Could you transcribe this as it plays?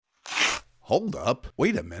Hold up.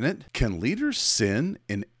 Wait a minute. Can leaders sin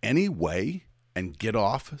in any way and get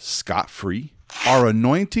off scot-free? Are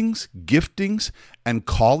anointings, giftings, and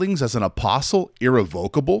callings as an apostle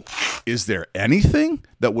irrevocable? Is there anything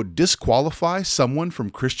that would disqualify someone from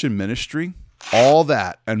Christian ministry? All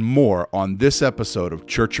that and more on this episode of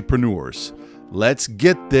Churchpreneurs. Let's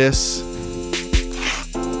get this.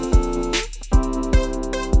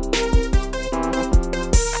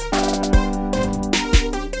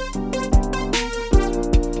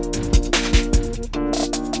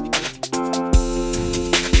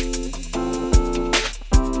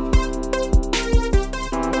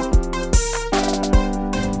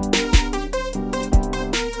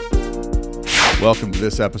 Welcome to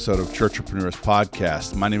this episode of Churchpreneurs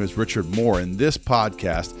Podcast. My name is Richard Moore. In this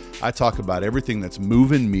podcast, I talk about everything that's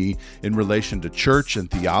moving me in relation to church and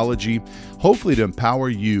theology, hopefully to empower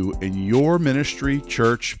you in your ministry,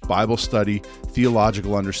 church, Bible study,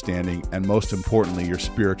 theological understanding, and most importantly, your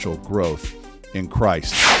spiritual growth in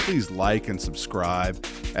Christ. Please like and subscribe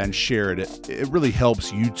and share it. It really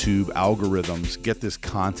helps YouTube algorithms get this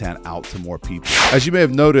content out to more people. As you may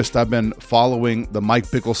have noticed, I've been following the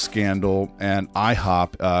Bickle scandal and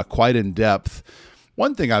IHOP quite in depth.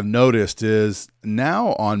 One thing I've noticed is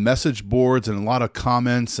now on message boards and a lot of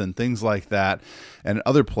comments and things like that and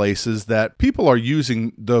other places that people are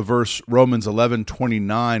using the verse Romans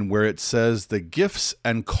 11:29 where it says the gifts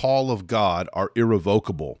and call of God are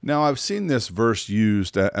irrevocable. Now I've seen this verse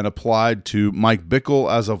used and applied to Mike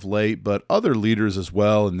Bickle as of late, but other leaders as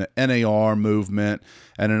well in the NAR movement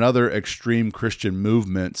and in other extreme Christian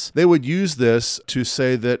movements. They would use this to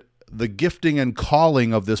say that the gifting and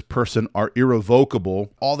calling of this person are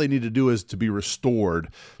irrevocable. All they need to do is to be restored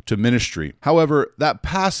to ministry. However, that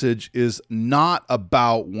passage is not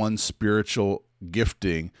about one spiritual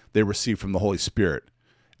gifting they receive from the Holy Spirit.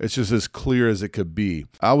 It's just as clear as it could be.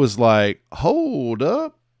 I was like, hold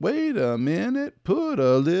up, wait a minute, put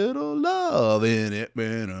a little love in it,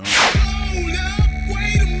 man. Hold up,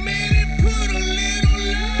 wait a minute, put a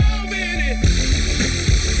little love in it.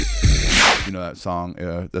 You know that song?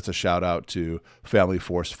 That's a shout out to Family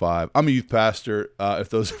Force 5. I'm a youth pastor, if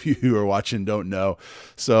those of you who are watching don't know.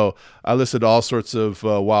 So I listened to all sorts of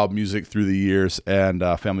wild music through the years, and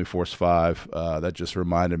Family Force 5, that just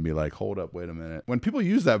reminded me, like, hold up, wait a minute. When people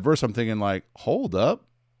use that verse, I'm thinking, like, hold up,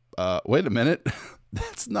 wait a minute.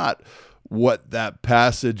 That's not what that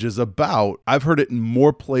passage is about. I've heard it in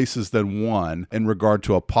more places than one in regard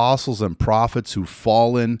to apostles and prophets who've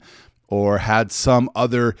fallen or had some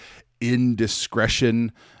other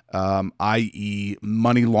indiscretion, i.e.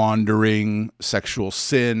 money laundering, sexual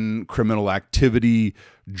sin, criminal activity,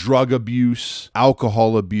 drug abuse,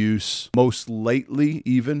 alcohol abuse, most lately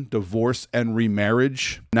even divorce and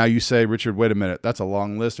remarriage. Now you say, Richard, wait a minute, that's a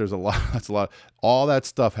long list. There's a lot, that's a lot. All that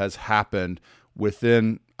stuff has happened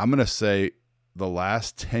within, I'm going to say, the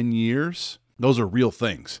last 10 years. Those are real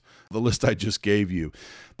things. The list I just gave you.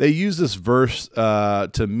 They use this verse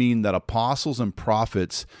to mean that apostles and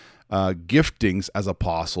prophets giftings as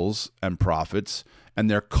apostles and prophets and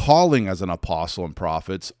their calling as an apostle and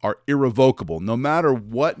prophets are irrevocable. No matter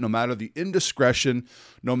what, no matter the indiscretion,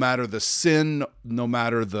 no matter the sin, no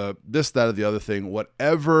matter the this, that, or the other thing,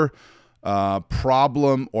 whatever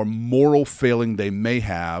problem or moral failing they may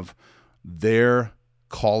have, their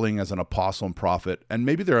calling as an apostle and prophet and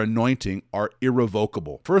maybe their anointing are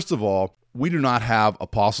irrevocable. First of all, we do not have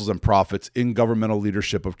apostles and prophets in governmental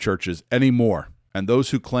leadership of churches anymore. And those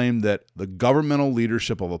who claim that the governmental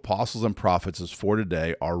leadership of apostles and prophets is for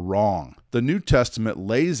today are wrong. The New Testament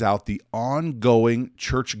lays out the ongoing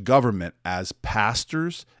church government as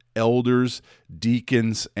pastors, elders,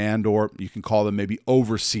 deacons, and or you can call them maybe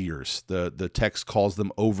overseers. The text calls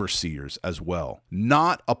them overseers as well,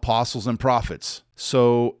 not apostles and prophets.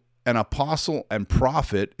 So an apostle and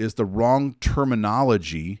prophet is the wrong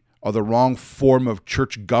terminology or the wrong form of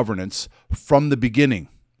church governance from the beginning.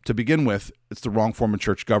 To begin with, it's the wrong form of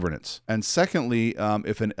church governance. And secondly,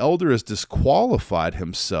 if an elder has disqualified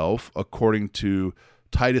himself according to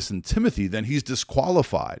Titus and Timothy, then he's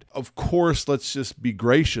disqualified. Of course, let's just be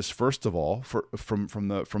gracious, first of all, from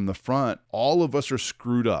the front. All of us are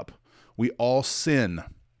screwed up. We all sin.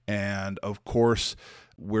 And of course,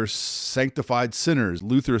 we're sanctified sinners.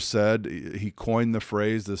 Luther said, he coined the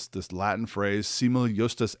phrase, this Latin phrase, simul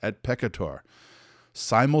justus et peccator,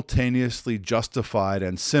 simultaneously justified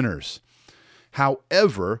and sinners.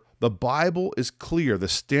 However, the Bible is clear. The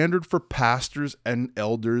standard for pastors and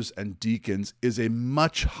elders and deacons is a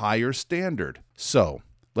much higher standard. So,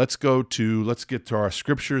 let's get to our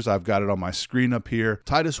scriptures. I've got it on my screen up here.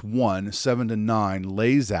 Titus 1, 7-9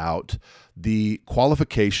 lays out the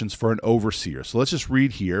qualifications for an overseer. So let's just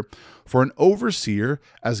read here. For an overseer,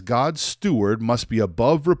 as God's steward, must be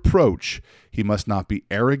above reproach. He must not be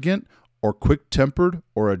arrogant or quick-tempered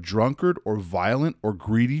or a drunkard or violent or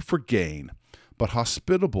greedy for gain, but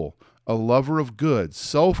hospitable, a lover of good,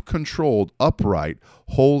 self-controlled, upright,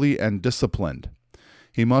 holy, and disciplined.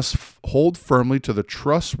 He must hold firmly to the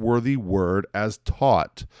trustworthy word as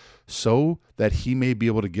taught, so that he may be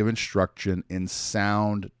able to give instruction in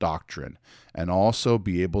sound doctrine, and also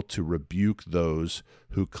be able to rebuke those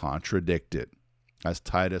who contradict it. That's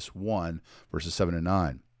Titus 1, verses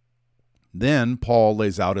 7-9. Then Paul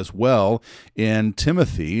lays out as well in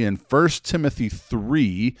Timothy, in 1 Timothy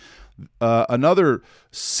 3, another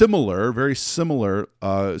very similar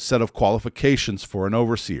set of qualifications for an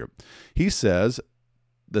overseer. He says,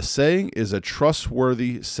 the saying is a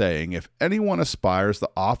trustworthy saying. If anyone aspires the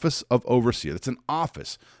office of overseer, that's an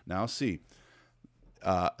office. Now see,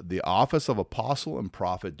 the office of apostle and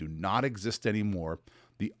prophet do not exist anymore.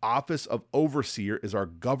 The office of overseer is our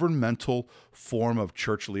governmental form of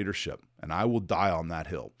church leadership, and I will die on that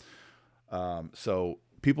hill. So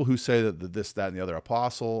people who say that this, that, and the other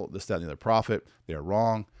apostle, this, that, and the other prophet, they're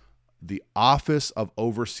wrong. The office of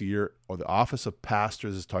overseer or the office of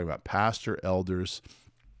pastors is talking about pastor, elders,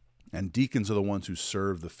 and deacons are the ones who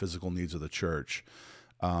serve the physical needs of the church.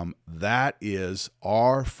 That is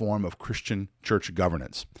our form of Christian church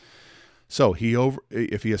governance. So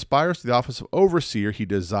if he aspires to the office of overseer, he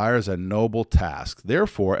desires a noble task.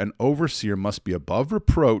 Therefore, an overseer must be above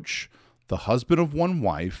reproach, the husband of one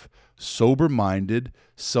wife, sober-minded,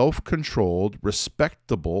 self-controlled,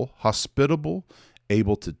 respectable, hospitable,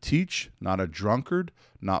 able to teach, not a drunkard,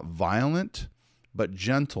 not violent, but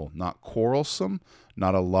gentle, not quarrelsome,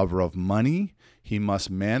 not a lover of money. He must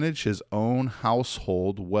manage his own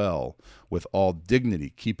household well, with all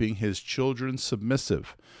dignity, keeping his children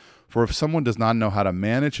submissive. For if someone does not know how to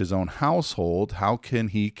manage his own household, how can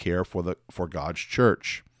he care for God's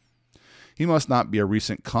church? He must not be a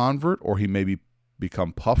recent convert, or he may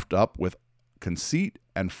become puffed up with conceit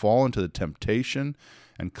and fall into the temptation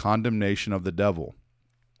and condemnation of the devil.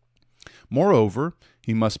 Moreover,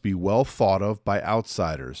 he must be well thought of by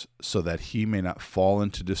outsiders, so that he may not fall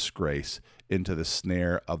into disgrace, into the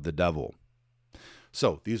snare of the devil.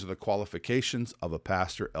 So these are the qualifications of a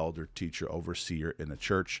pastor, elder, teacher, overseer in a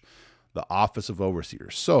church, the office of overseer.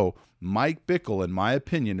 So Mike Bickle, in my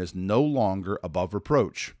opinion, is no longer above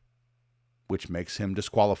reproach, which makes him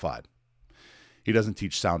disqualified. He doesn't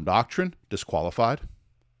teach sound doctrine, disqualified.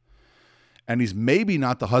 And he's maybe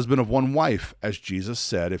not the husband of one wife, as Jesus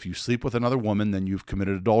said, if you sleep with another woman, then you've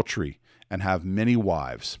committed adultery and have many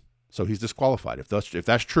wives. So he's disqualified, if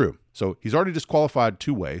that's true. So he's already disqualified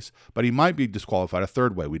two ways, but he might be disqualified a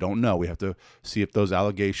third way. We don't know. We have to see if those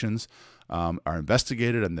allegations are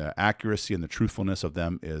investigated and the accuracy and the truthfulness of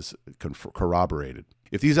them is corroborated.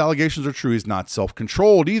 If these allegations are true, he's not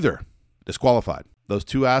self-controlled either. Disqualified. Those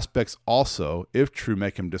two aspects also, if true,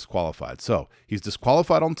 make him disqualified. So he's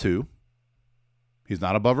disqualified on two. He's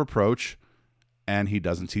not above reproach, and he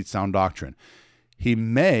doesn't teach sound doctrine. He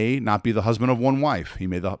may not be the husband of one wife. He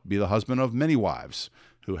may be the husband of many wives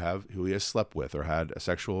who he has slept with or had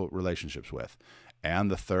sexual relationships with. And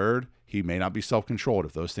the third, he may not be self-controlled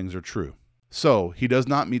if those things are true. So he does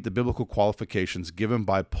not meet the biblical qualifications given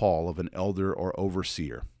by Paul of an elder or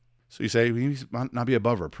overseer. So you say, he might not be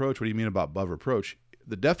above reproach. What do you mean about above reproach?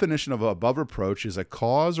 The definition of above reproach is a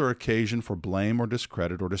cause or occasion for blame or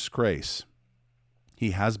discredit or disgrace.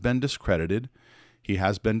 He has been discredited. He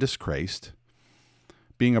has been disgraced.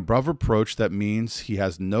 Being above reproach, that means he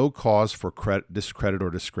has no cause for discredit or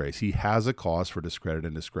disgrace. He has a cause for discredit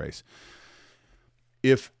and disgrace.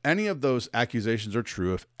 If any of those accusations are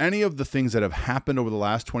true, if any of the things that have happened over the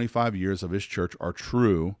last 25 years of his church are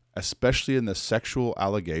true, especially in the sexual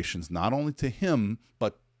allegations, not only to him,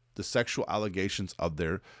 but the sexual allegations of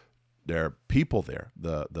their people there,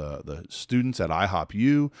 the students at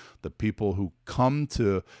IHOPU, the people who come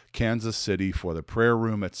to Kansas City for the prayer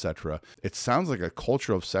room, etc. It sounds like a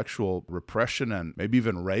culture of sexual repression and maybe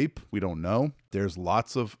even rape. We don't know. There's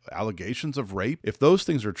lots of allegations of rape. If those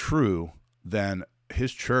things are true, then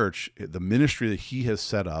his church, the ministry that he has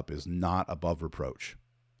set up, is not above reproach.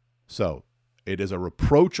 So it is a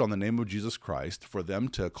reproach on the name of Jesus Christ for them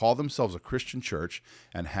to call themselves a Christian church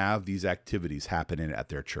and have these activities happening at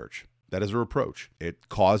their church. That is a reproach. It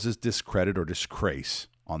causes discredit or disgrace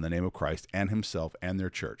on the name of Christ and himself and their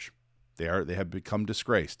church. They have become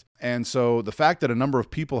disgraced. And so the fact that a number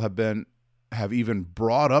of people have been have even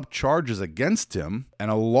brought up charges against him,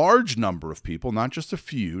 and a large number of people, not just a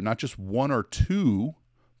few, not just one or two,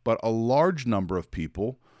 but a large number of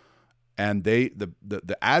people, and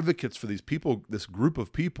the advocates for these people, this group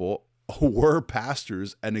of people, were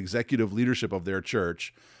pastors and executive leadership of their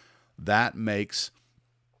church. That makes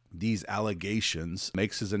these allegations,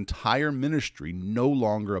 makes his entire ministry no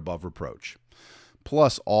longer above reproach.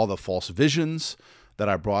 Plus all the false visions that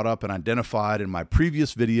I brought up and identified in my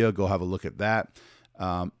previous video, go have a look at that.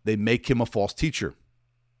 They make him a false teacher.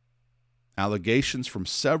 Allegations from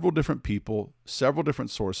several different people, several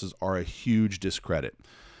different sources are a huge discredit.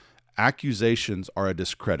 Accusations are a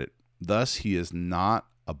discredit. Thus, he is not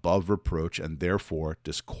above reproach and therefore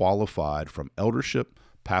disqualified from eldership,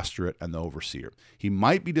 pastorate, and the overseer. He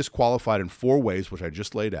might be disqualified in 4 ways, which I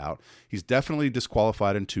just laid out. He's definitely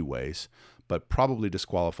disqualified in 2 ways, but probably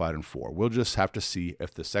disqualified in 4. We'll just have to see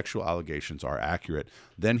if the sexual allegations are accurate.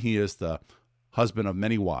 Then he is the husband of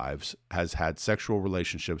many wives, has had sexual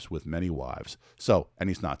relationships with many wives. So, and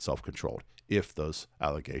he's not self-controlled, if those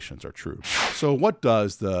allegations are true. So what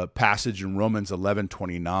does the passage in Romans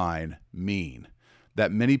 11:29 mean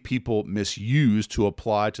that many people misuse to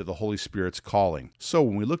apply to the Holy Spirit's calling? So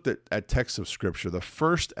when we looked at texts of Scripture, the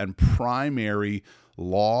first and primary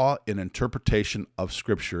law in interpretation of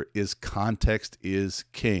Scripture is context is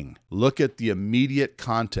king. Look at the immediate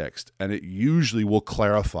context, and it usually will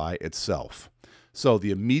clarify itself. So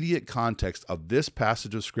the immediate context of this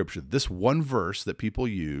passage of Scripture, this one verse that people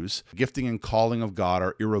use, gifting and calling of God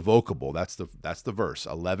are irrevocable. That's the verse,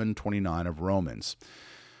 11:29 of Romans.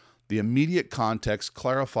 The immediate context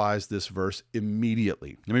clarifies this verse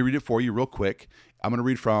immediately. Let me read it for you real quick. I'm going to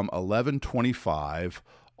read from 11:25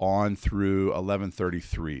 on through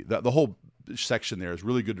 11:33. The whole section there is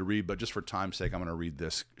really good to read, but just for time's sake, I'm going to read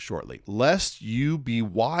this shortly. Lest you be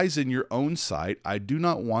wise in your own sight, I do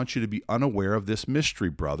not want you to be unaware of this mystery,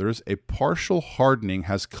 brothers. A partial hardening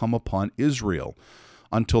has come upon Israel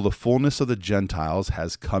until the fullness of the Gentiles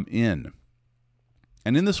has come in.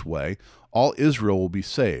 And in this way, all Israel will be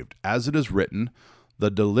saved. As it is written, the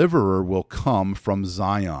deliverer will come from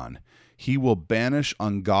Zion. He will banish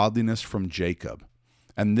ungodliness from Jacob.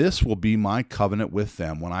 And this will be my covenant with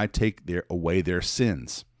them when I take away their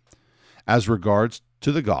sins. As regards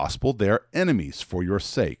to the gospel, they are enemies for your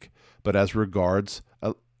sake. But as regards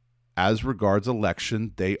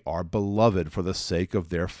election, they are beloved for the sake of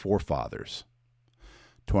their forefathers.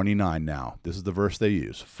 29 now. This is the verse they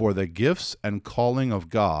use. For the gifts and calling of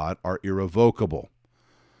God are irrevocable.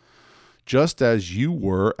 Just as you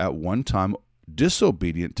were at one time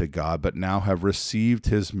disobedient to God, but now have received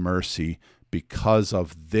his mercy because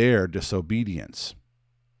of their disobedience.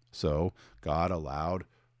 So God allowed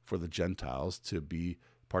for the Gentiles to be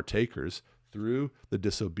partakers through the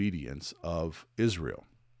disobedience of Israel.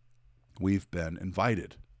 We've been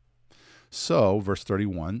invited. So, verse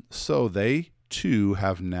 31, so they too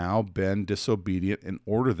have now been disobedient in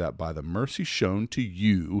order that by the mercy shown to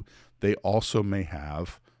you, they also may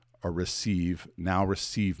have or receive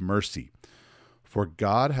mercy. For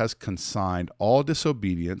God has consigned all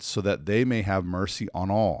disobedience so that they may have mercy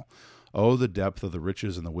on all. Oh, the depth of the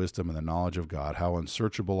riches and the wisdom and the knowledge of God, how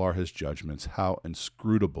unsearchable are his judgments, how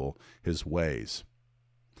inscrutable his ways.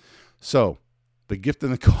 So, the gift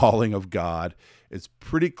and the calling of God is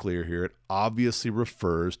pretty clear here. It obviously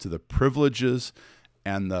refers to the privileges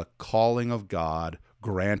and the calling of God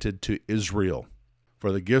granted to Israel.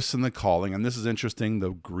 For the gifts and the calling, and this is interesting, the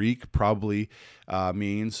Greek probably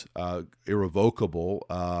means irrevocable,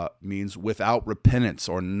 means without repentance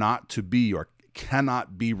or not to be or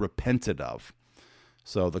cannot be repented of.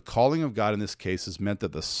 So the calling of God in this case is meant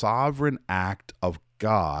that the sovereign act of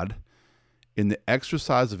God in the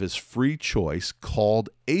exercise of his free choice called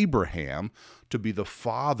Abraham to be the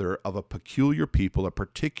father of a peculiar people, a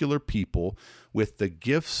particular people with the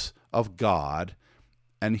gifts of God.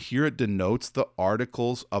 And here it denotes the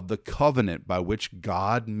articles of the covenant by which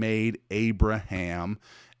God made Abraham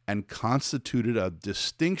and constituted a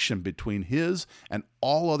distinction between his and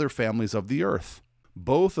all other families of the earth.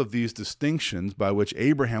 Both of these distinctions by which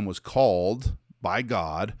Abraham was called by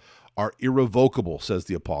God are irrevocable, says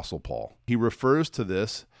the Apostle Paul. He refers to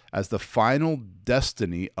this as the final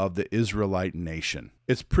destiny of the Israelite nation.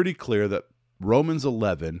 It's pretty clear that Romans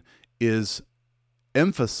 11 is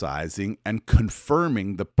emphasizing and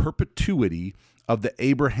confirming the perpetuity of the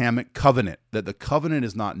Abrahamic covenant, that the covenant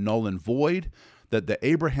is not null and void, that the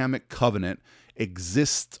Abrahamic covenant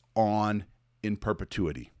exists on in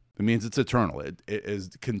perpetuity. It means it's eternal.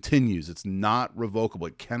 It continues. It's not revocable.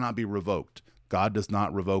 It cannot be revoked. God does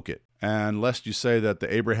not revoke it. And lest you say that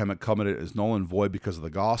the Abrahamic covenant is null and void because of the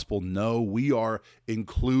gospel, no, we are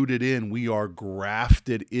included in, we are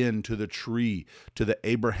grafted into the tree, to the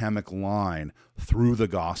Abrahamic line through the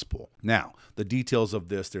gospel. Now, the details of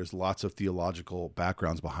this, there's lots of theological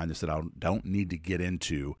backgrounds behind this that I don't need to get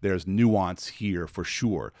into. There's nuance here for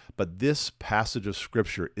sure, but this passage of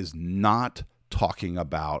Scripture is not talking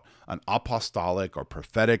about an apostolic or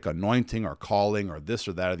prophetic anointing or calling or this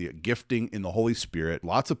or that, or the gifting in the Holy Spirit.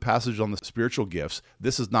 Lots of passages on the spiritual gifts.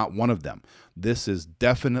 This is not one of them. This is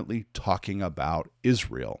definitely talking about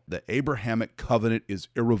Israel. The Abrahamic covenant is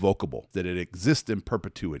irrevocable, that it exists in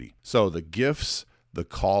perpetuity. So the gifts, the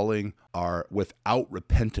calling are without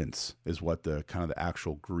repentance is what the kind of the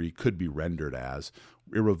actual Greek could be rendered as.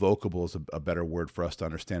 Irrevocable is a better word for us to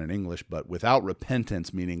understand in English, but without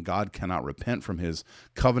repentance, meaning God cannot repent from his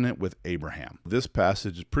covenant with Abraham. This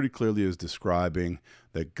passage pretty clearly is describing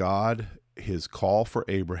that God, his call for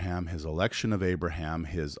Abraham, his election of Abraham,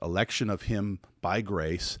 his election of him by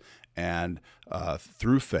grace and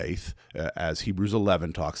through faith, as Hebrews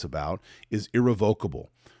 11 talks about, is irrevocable.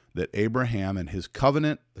 That Abraham and his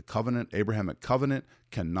covenant, the Abrahamic covenant,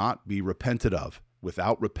 cannot be repented of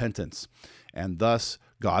without repentance. And thus,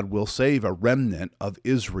 God will save a remnant of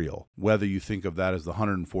Israel. Whether you think of that as the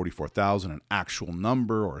 144,000, an actual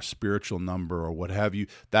number or a spiritual number or what have you,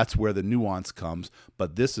 that's where the nuance comes.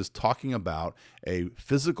 But this is talking about a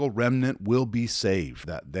physical remnant will be saved,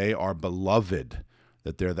 that they are beloved,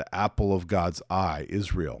 that they're the apple of God's eye,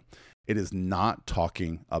 Israel. It is not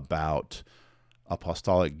talking about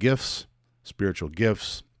apostolic gifts, spiritual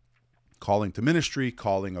gifts, calling to ministry,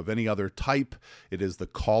 calling of any other type. It is the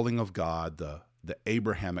calling of God, the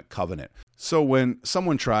Abrahamic covenant. So when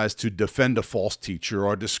someone tries to defend a false teacher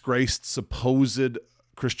or disgraced supposed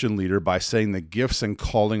Christian leader by saying the gifts and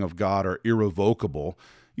calling of God are irrevocable,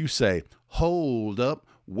 you say, hold up,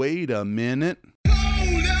 wait a minute.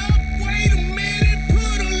 Hold up, wait a minute,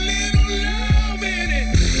 put a little love in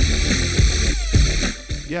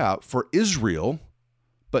it. Yeah, for Israel,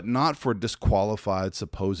 but not for disqualified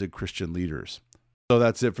supposed Christian leaders. So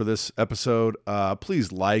that's it for this episode.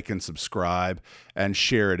 Please like and subscribe and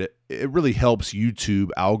share it. It really helps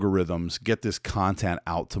YouTube algorithms get this content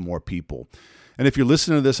out to more people. And if you're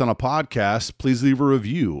listening to this on a podcast, please leave a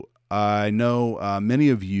review. I know many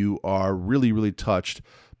of you are really, really touched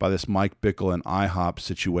by this Mike Bickle and IHOP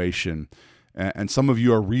situation. And some of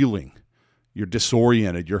you are reeling. You're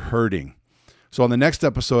disoriented. You're hurting. So on the next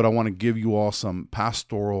episode, I want to give you all some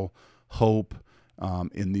pastoral hope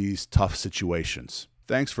in these tough situations.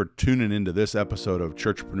 Thanks for tuning into this episode of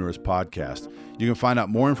Churchpreneurs Podcast. You can find out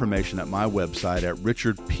more information at my website at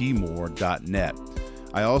richardpmoore.net.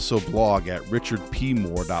 I also blog at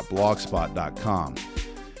richardpmoore.blogspot.com.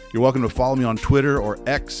 You're welcome to follow me on Twitter or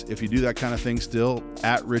X if you do that kind of thing still,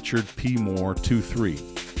 at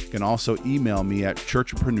richardpmoore23. You can also email me at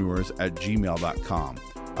churchpreneurs@gmail.com.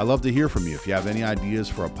 I love to hear from you. If you have any ideas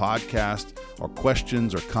for a podcast or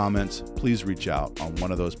questions or comments, please reach out on one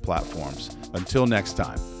of those platforms. Until next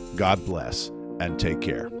time, God bless and take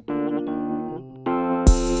care.